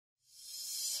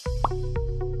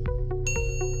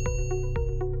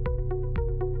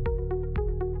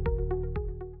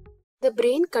The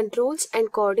brain controls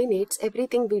and coordinates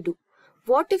everything we do.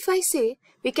 What if I say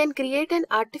we can create an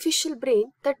artificial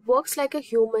brain that works like a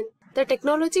human? The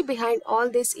technology behind all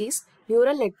this is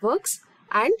neural networks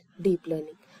and deep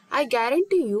learning. I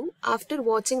guarantee you, after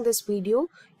watching this video,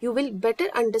 you will better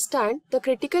understand the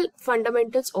critical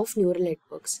fundamentals of neural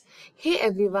networks. Hey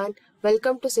everyone,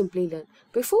 welcome to Simplilearn.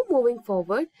 Before moving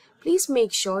forward, please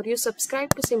make sure you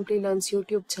subscribe to Simplilearn's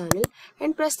YouTube channel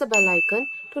and press the bell icon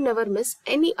to never miss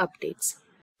any updates.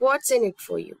 What's in it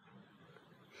for you?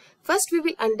 First, we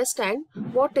will understand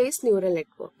what is neural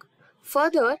network.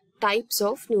 Further, types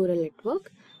of neural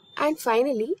network, and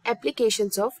finally,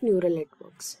 applications of neural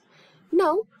networks.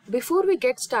 Now, before we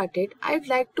get started, I'd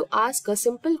like to ask a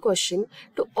simple question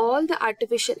to all the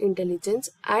artificial intelligence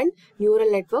and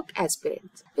neural network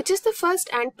aspirants. Which is the first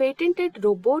and patented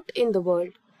robot in the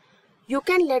world? You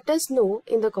can let us know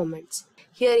in the comments.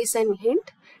 Here is a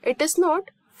hint. It is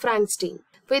not Frankenstein.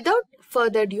 Without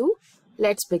further ado,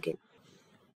 let's begin.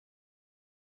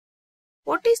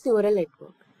 What is neural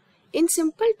network? In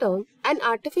simple terms, an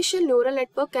artificial neural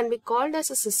network can be called as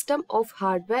a system of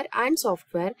hardware and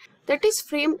software that is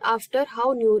framed after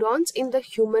how neurons in the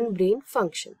human brain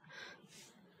function.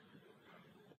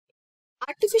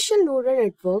 Artificial neural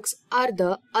networks are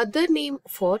the other name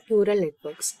for neural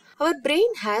networks. Our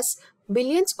brain has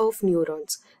billions of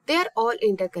neurons. They are all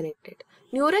interconnected.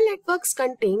 Neural networks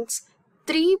contains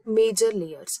three major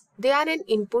layers. They are an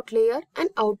input layer, an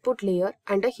output layer,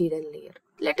 and a hidden layer.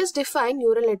 Let us define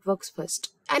neural networks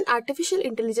first. An artificial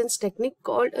intelligence technique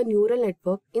called a neural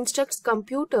network instructs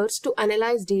computers to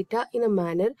analyze data in a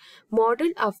manner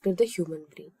modeled after the human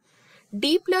brain.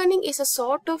 Deep learning is a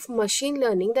sort of machine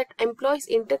learning that employs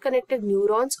interconnected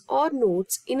neurons or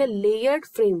nodes in a layered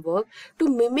framework to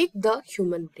mimic the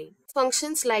human brain.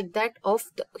 Functions like that of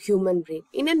the human brain.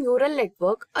 In a neural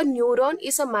network, a neuron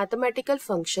is a mathematical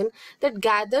function that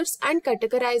gathers and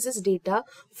categorizes data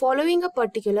following a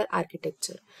particular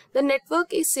architecture. The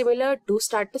network is similar to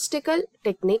statistical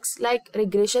techniques like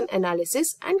regression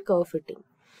analysis and curve fitting.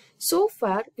 So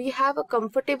far, we have a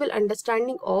comfortable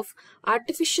understanding of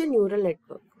artificial neural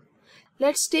network.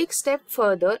 Let's take a step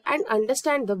further and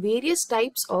understand the various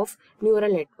types of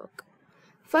neural network.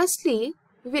 Firstly,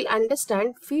 we will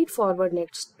understand feed-forward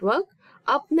network.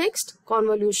 Up next,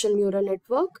 convolutional neural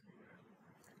network,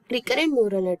 recurrent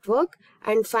neural network,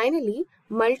 and finally,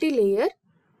 multi-layer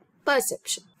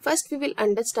perception. First, we will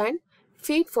understand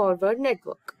feed-forward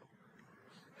network.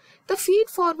 The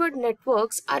feed-forward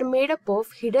networks are made up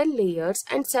of hidden layers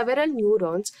and several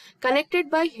neurons connected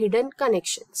by hidden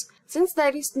connections. Since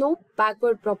there is no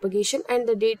backward propagation and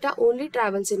the data only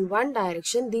travels in one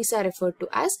direction, these are referred to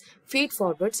as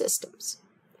feed-forward systems.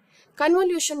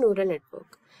 Convolutional neural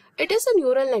network. It is a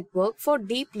neural network for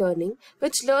deep learning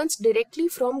which learns directly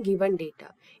from given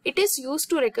data. It is used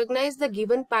to recognize the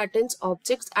given patterns,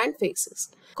 objects, and faces.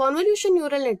 Convolutional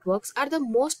neural networks are the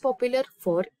most popular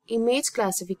for image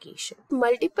classification.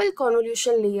 Multiple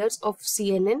convolution layers of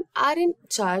CNN are in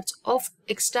charge of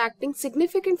extracting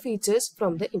significant features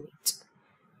from the image.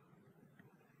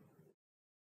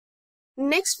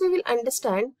 Next, we will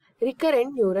understand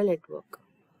recurrent neural network.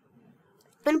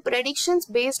 When predictions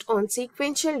based on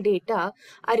sequential data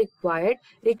are required,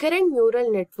 recurrent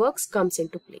neural networks comes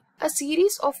into play. A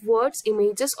series of words,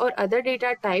 images, or other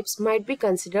data types might be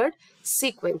considered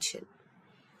sequential.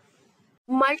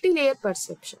 Multi-layer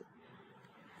perception.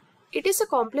 It is a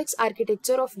complex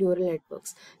architecture of neural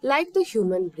networks. Like the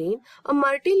human brain, a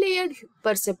multi-layered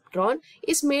perceptron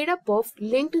is made up of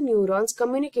linked neurons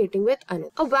communicating with another.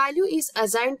 A value is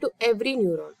assigned to every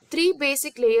neuron. Three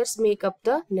basic layers make up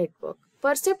the network.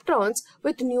 Perceptrons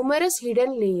with numerous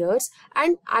hidden layers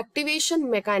and activation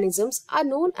mechanisms are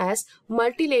known as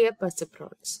multi-layer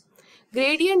perceptrons.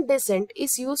 Gradient descent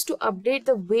is used to update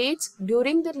the weights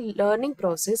during the learning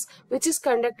process, which is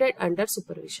conducted under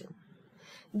supervision.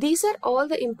 These are all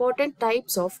the important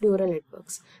types of neural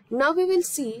networks. Now we will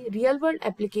see real-world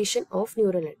application of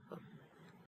neural network.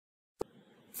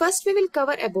 First we will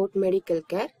cover about medical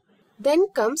care. Then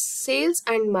comes sales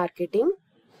and marketing.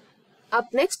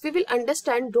 Up next, we will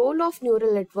understand role of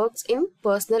neural networks in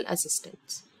personal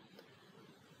assistance.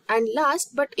 And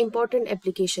last but important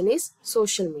application is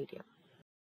social media.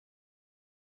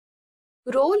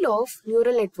 Role of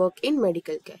neural network in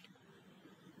medical care.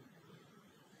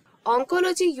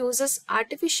 Oncology uses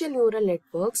artificial neural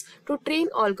networks to train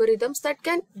algorithms that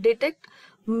can detect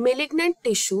malignant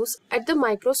tissues at the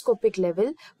microscopic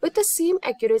level with the same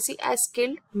accuracy as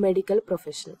skilled medical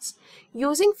professionals.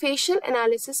 Using facial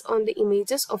analysis on the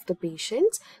images of the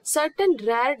patients, certain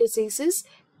rare diseases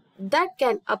that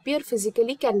can appear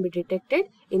physically can be detected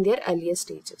in their earlier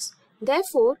stages.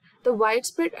 Therefore, the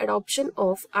widespread adoption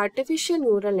of artificial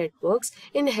neural networks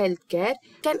in healthcare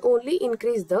can only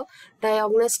increase the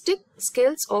diagnostic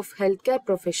skills of healthcare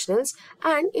professionals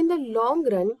and, in the long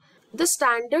run, the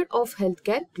standard of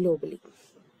healthcare globally.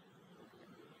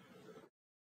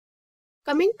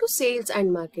 Coming to sales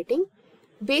and marketing,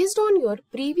 based on your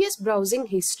previous browsing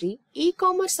history,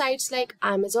 e-commerce sites like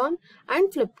Amazon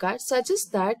and Flipkart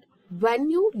suggest that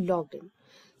when you logged in,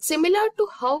 similar to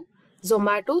how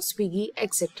Zomato, Swiggy,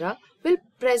 etc. will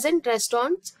present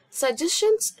restaurants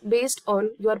suggestions based on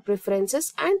your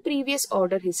preferences and previous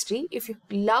order history if you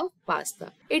love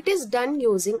pasta. It is done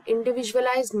using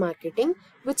individualized marketing,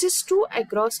 which is true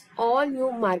across all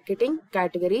new marketing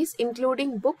categories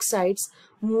including book sites,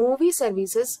 movie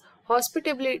services,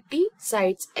 hospitality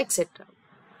sites, etc.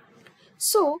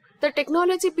 So, the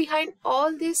technology behind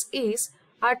all this is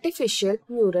artificial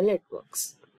neural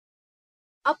networks.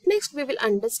 Up next, we will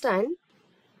understand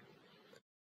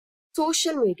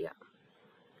social media.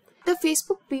 The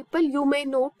Facebook People You May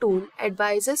Know tool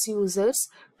advises users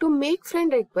to make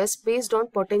friend requests based on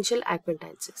potential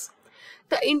acquaintances.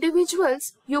 The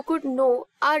individuals you could know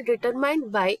are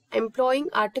determined by employing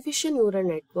artificial neural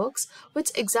networks which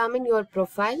examine your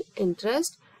profile,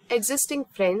 interest, existing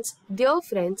friends, their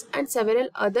friends, and several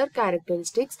other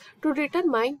characteristics to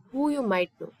determine who you might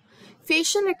know.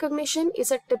 Facial recognition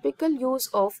is a typical use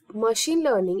of machine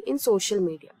learning in social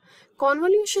media.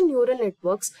 Convolution neural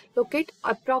networks locate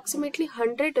approximately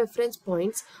 100 reference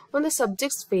points on the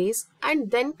subject's face and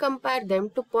then compare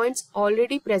them to points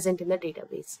already present in the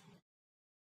database.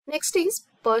 Next is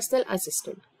personal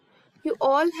assistant. You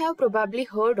all have probably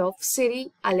heard of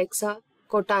Siri, Alexa,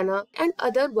 Cortana, and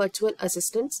other virtual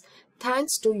assistants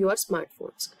thanks to your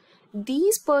smartphones.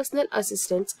 These personal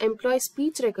assistants employ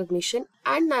speech recognition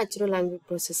and natural language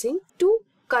processing to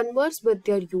converse with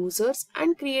their users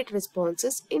and create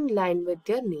responses in line with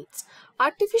their needs.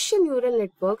 Artificial neural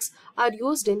networks are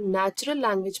used in natural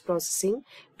language processing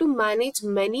to manage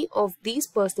many of these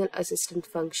personal assistant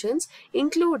functions,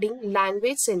 including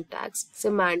language syntax,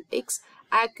 semantics,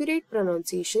 accurate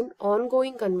pronunciation,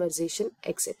 ongoing conversation,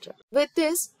 etc. With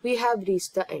this, we have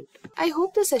reached the end. I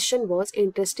hope the session was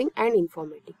interesting and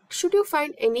informative. Should you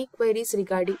find any queries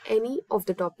regarding any of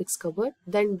the topics covered,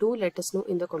 then do let us know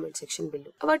in the comment section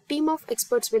below. Our team of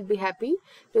experts will be happy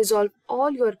to resolve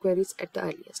all your queries at the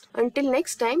earliest. Until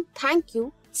next time, thank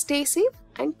you, stay safe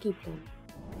and keep learning.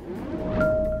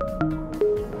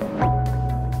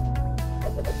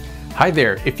 Hi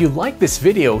there, if you like this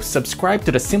video, subscribe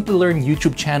to the Simplilearn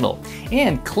YouTube channel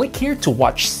and click here to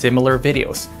watch similar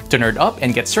videos. To nerd up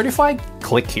and get certified,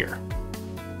 click here.